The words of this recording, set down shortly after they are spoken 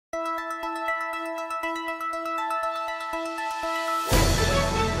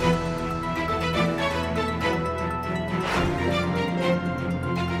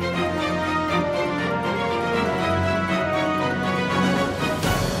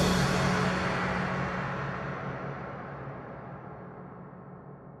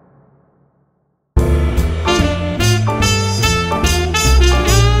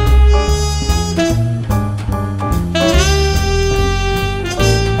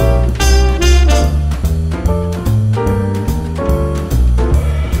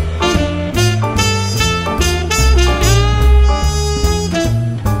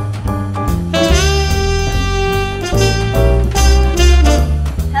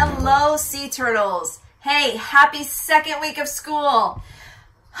Turtles. Hey, happy second week of school.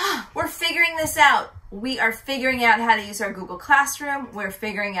 We're figuring this out. We are figuring out how to use our Google Classroom. We're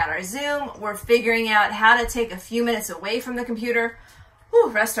figuring out our Zoom. We're figuring out how to take a few minutes away from the computer.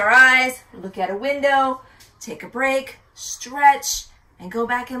 Rest our eyes, look at a window, take a break, stretch, and go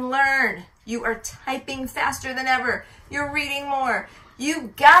back and learn. You are typing faster than ever. You're reading more.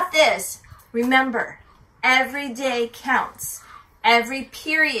 You got this. Remember, every day counts. Every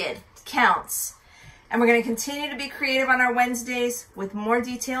period counts. And we're going to continue to be creative on our Wednesdays with more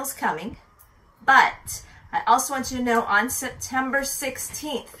details coming. But I also want you to know on September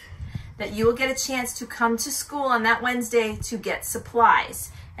 16th that you will get a chance to come to school on that Wednesday to get supplies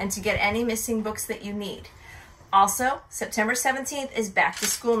and to get any missing books that you need. Also, September 17th is back to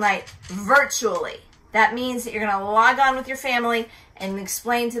school night virtually. That means that you're going to log on with your family and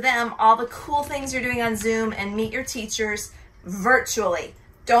explain to them all the cool things you're doing on Zoom and meet your teachers virtually.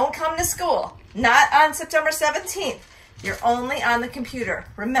 Don't come to school. Not on September 17th. You're only on the computer.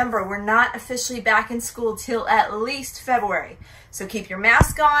 Remember, we're not officially back in school till at least February. So keep your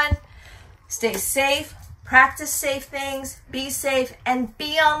mask on, stay safe, practice safe things, be safe, and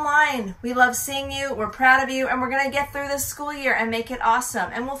be online. We love seeing you. We're proud of you, and we're going to get through this school year and make it awesome.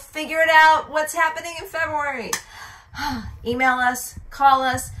 And we'll figure it out what's happening in February. Email us, call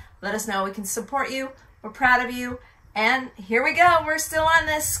us, let us know we can support you. We're proud of you. And here we go. We're still on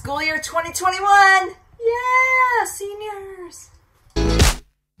this school year 2021. Yeah, seniors.